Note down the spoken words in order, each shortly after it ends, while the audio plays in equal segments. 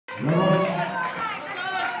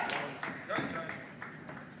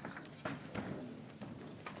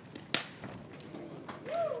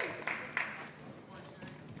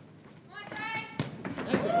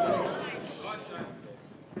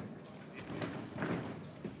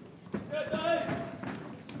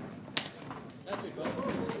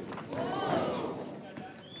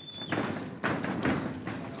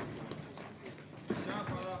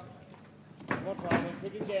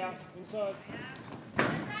Inside.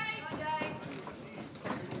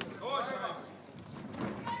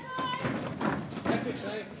 That's it,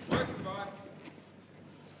 Shane.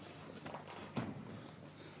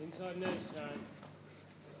 Inside knees, Shane.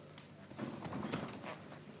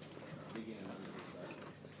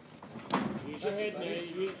 Use your head,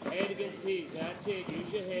 knee. Head against his. That's it.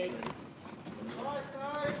 Use your head.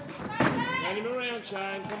 Turn him around,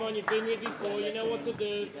 Shane. Come on, you've been here before. You know what to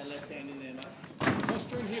do. That left hand in there, mate.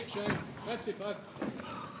 Posture and hip, Shane. That's it, bud.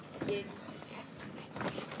 That's it.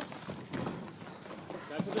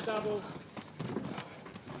 Go for the double.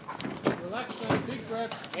 Relax, Shane. Big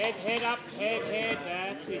breath. Head up. Head.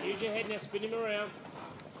 That's it. Use your head now. Spin him around.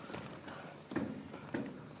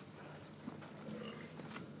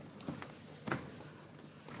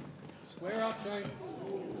 Square up, Shane.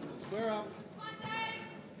 Square up.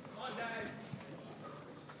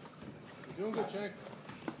 You're doing good, Shane.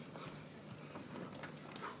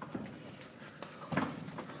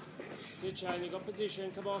 That's it, Shane. You got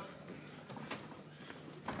position. Come on.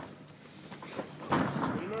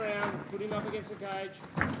 Put him around. Put him up against the cage.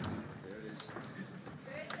 There it is.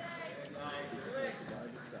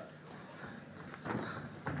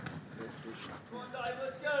 Come on, Dave,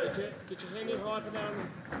 let's go. Get your hand in high for that one.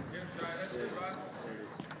 Give him straight, that's it, bud.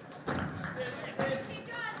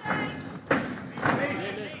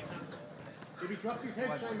 If he drops his head,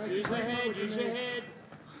 Shane, make use your head, use your head.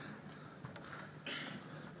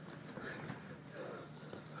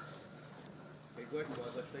 Keep working,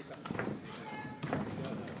 guys. Let's see something.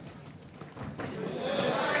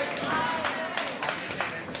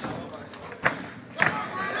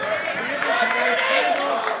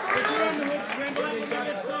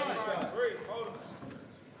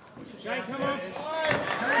 Shane, come on.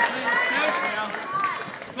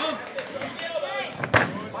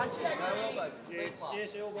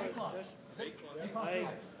 Yes, elbows. Hey.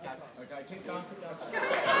 Okay, keep going.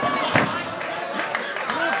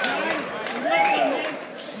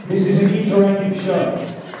 This is an interactive show.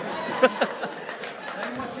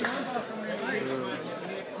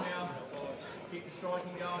 Keep the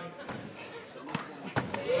striking going.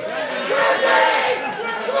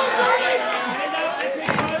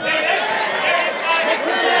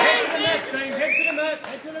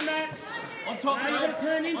 On top, now. You've got to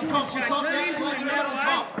turn into it, Shane. Turn into it, on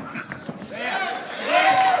top. There.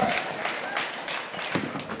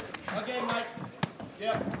 Again, mate.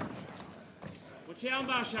 Yep. Watch your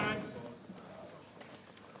armbar, Shane.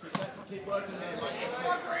 Keep working there, mate.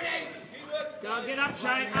 Go, get up,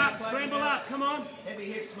 Shane. Up, scramble up. Come on.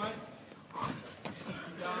 Heavy hips, mate.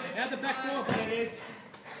 Out the back door. There it is.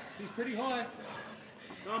 He's pretty high.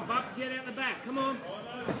 Go on, Buck. Get out the back. Come on.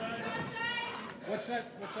 What's that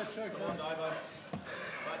choke? Come on, Davo.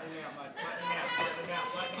 Flatten him out, mate. Flatten him out. Flatten him out.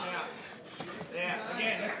 Flatten him out. Yeah,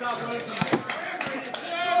 again, let's start working, mate.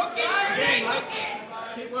 Again, mate.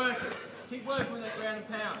 Keep working. Keep working with that ground and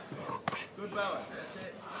pound. Good bower. That's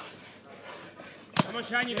it. Come on,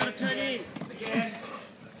 Shane. You've got to turn in. Again.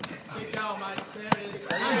 Keep going, mate. There it is.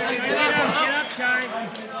 Get up, Shane.